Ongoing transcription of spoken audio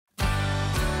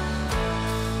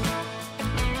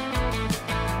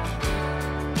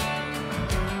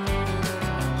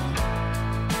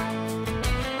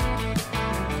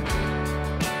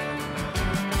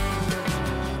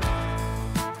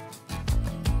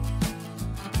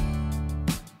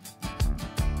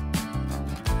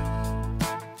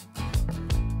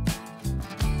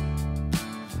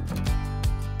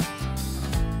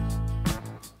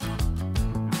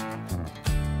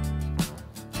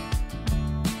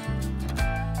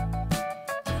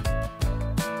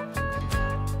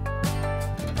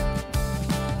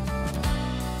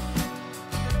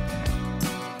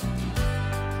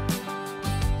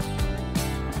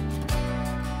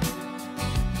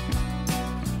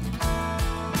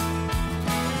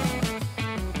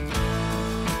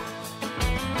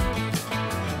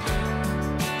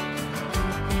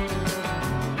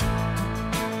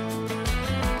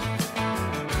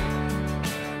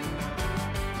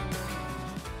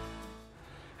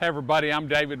Hey everybody, I'm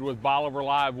David with Bolivar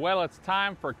Live. Well, it's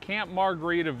time for Camp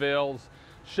Margaritaville's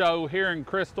show here in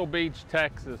Crystal Beach,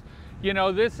 Texas. You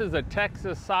know, this is a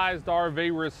Texas-sized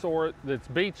RV resort that's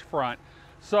beachfront.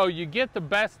 So you get the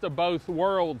best of both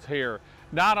worlds here.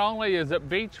 Not only is it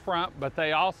beachfront, but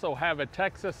they also have a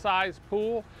Texas-sized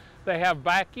pool. They have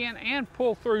back-in and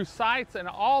pull-through sites, and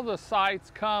all the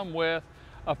sites come with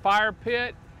a fire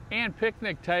pit and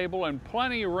picnic table and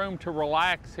plenty of room to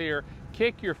relax here.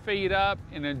 Kick your feet up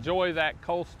and enjoy that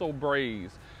coastal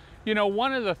breeze. You know,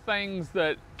 one of the things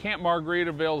that Camp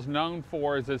Margaritaville is known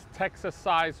for is this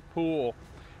Texas-sized pool.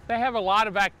 They have a lot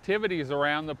of activities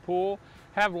around the pool,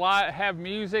 have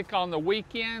music on the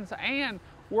weekends, and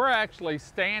we're actually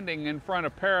standing in front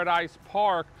of Paradise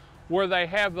Park where they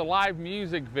have the live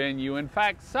music venue. In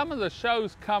fact, some of the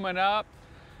shows coming up,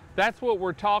 that's what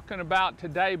we're talking about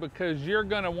today, because you're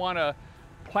going to want to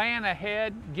plan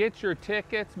ahead, get your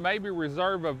tickets, maybe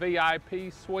reserve a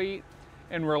VIP suite,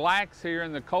 and relax here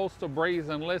in the coastal breeze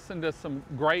and listen to some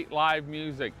great live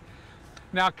music.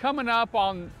 Now, coming up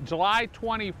on July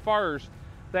 21st,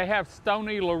 they have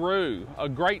Stoney LaRue, a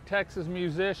great Texas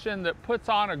musician that puts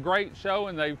on a great show,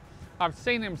 and I've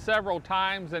seen him several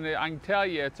times, and I can tell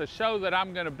you it's a show that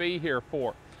I'm going to be here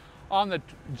for. On the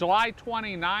July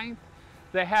 29th,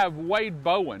 they have Wade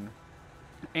Bowen,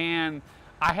 and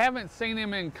I haven't seen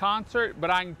him in concert,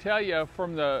 but I can tell you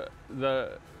from the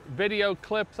video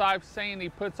clips I've seen, he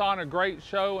puts on a great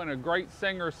show and a great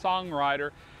singer-songwriter.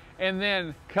 And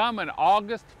then coming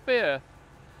August 5th,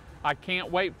 I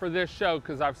can't wait for this show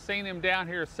because I've seen him down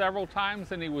here several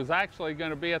times, and he was actually going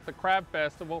to be at the Crab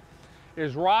Festival,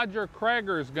 is Roger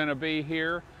Creager's going to be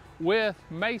here with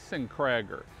Mason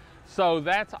Creager. So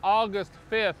that's August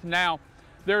 5th. Now,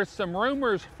 there's some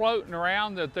rumors floating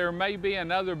around that there may be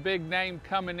another big name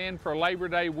coming in for Labor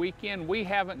Day weekend. We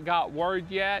haven't got word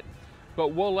yet, but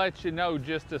we'll let you know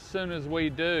just as soon as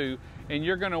we do. And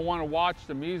you're going to want to watch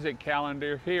the music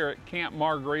calendar here at Camp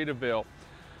Margaritaville.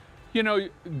 You know,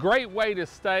 great way to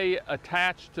stay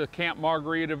attached to Camp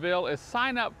Margaritaville is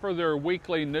sign up for their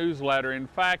weekly newsletter. In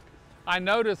fact, I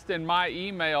noticed in my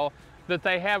email that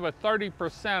they have a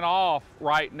 30% off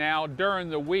right now during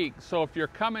the week. So if you're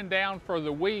coming down for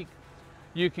the week,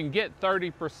 you can get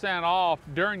 30% off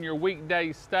during your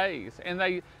weekday stays. And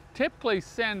they typically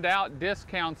send out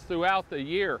discounts throughout the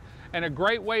year. And a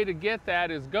great way to get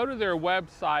that is go to their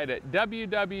website at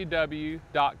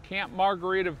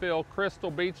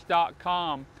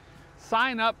www.campmargaritavillecrystalbeach.com.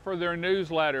 Sign up for their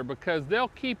newsletter because they'll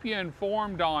keep you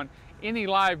informed on any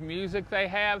live music they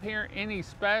have here, any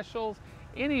specials,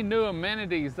 any new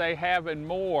amenities they have, and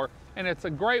more. And it's a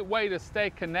great way to stay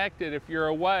connected if you're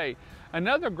away.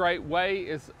 Another great way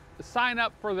is sign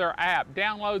up for their app,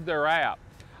 download their app.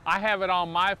 I have it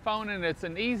on my phone, and it's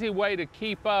an easy way to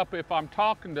keep up. If I'm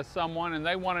talking to someone and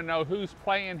they want to know who's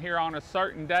playing here on a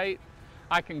certain date,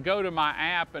 I can go to my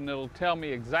app and it'll tell me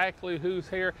exactly who's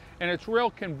here, and it's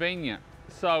real convenient.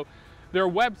 So their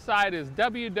website is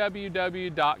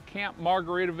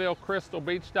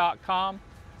www.campmargaritavillecrystalbeach.com.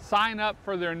 Sign up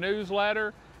for their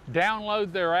newsletter,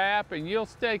 download their app, and you'll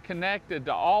stay connected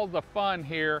to all the fun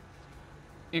here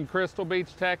in Crystal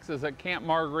Beach, Texas at Camp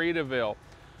Margaritaville.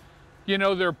 You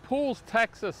know, their pool's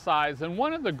Texas-sized, and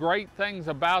one of the great things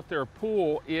about their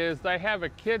pool is they have a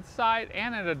kid's side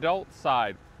and an adult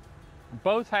side.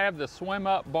 Both have the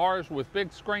swim-up bars with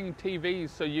big screen TVs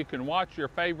so you can watch your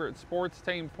favorite sports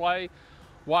team play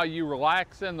while you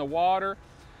relax in the water.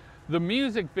 The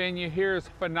music venue here is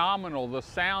phenomenal. The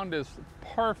sound is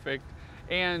perfect,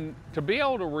 and to be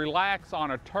able to relax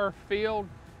on a turf field,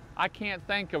 I can't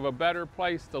think of a better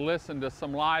place to listen to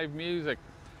some live music.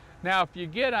 Now, if you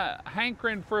get a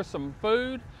hankering for some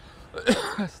food,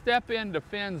 step into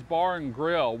Finn's Bar and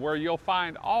Grill, where you'll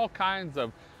find all kinds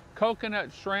of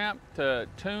coconut shrimp to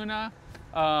tuna.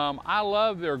 I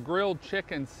love their grilled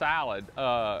chicken salad,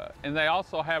 and they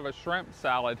also have a shrimp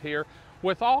salad here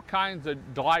with all kinds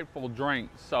of delightful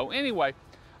drinks. So anyway,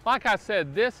 like I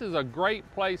said, this is a great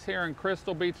place here in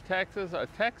Crystal Beach, Texas, a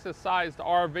Texas-sized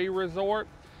RV resort,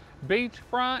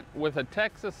 beachfront with a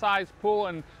Texas-sized pool.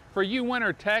 And for you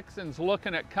winter Texans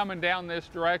looking at coming down this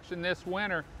direction this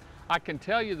winter, I can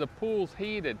tell you the pool's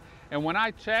heated. And when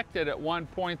I checked it at one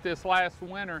point this last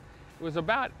winter, it was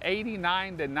about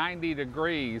 89 to 90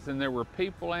 degrees, and there were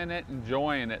people in it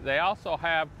enjoying it. They also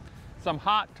have some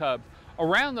hot tubs.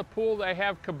 Around the pool, they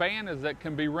have cabanas that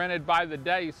can be rented by the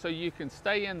day, so you can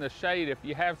stay in the shade if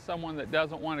you have someone that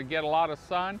doesn't want to get a lot of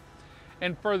sun.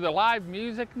 And for the live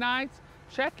music nights,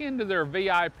 check into their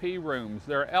VIP rooms.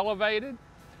 They're elevated,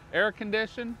 air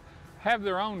conditioned, have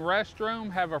their own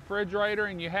restroom, have a refrigerator,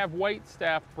 and you have wait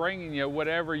staff bringing you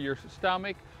whatever your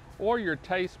stomach or your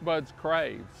taste buds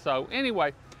crave. So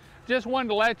anyway, just wanted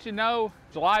to let you know,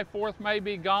 July 4th may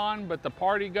be gone, but the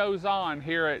party goes on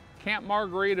here at Camp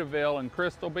Margaritaville in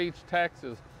Crystal Beach,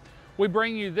 Texas. We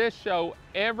bring you this show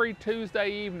every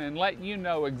Tuesday evening, letting you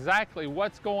know exactly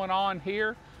what's going on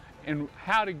here and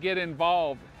how to get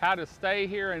involved, how to stay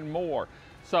here, and more.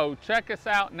 So check us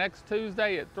out next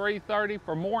Tuesday at 3:30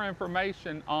 for more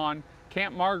information on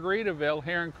Camp Margaritaville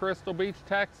here in Crystal Beach,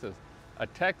 Texas, a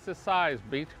Texas-sized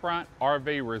beachfront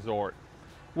RV resort.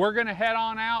 We're gonna head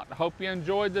on out. Hope you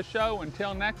enjoyed the show.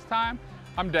 Until next time,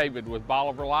 I'm David with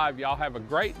Bolivar Live. Y'all have a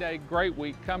great day, great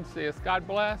week. Come see us. God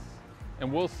bless.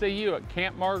 And we'll see you at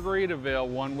Camp Margaritaville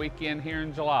one weekend here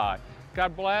in July.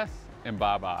 God bless and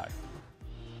bye-bye.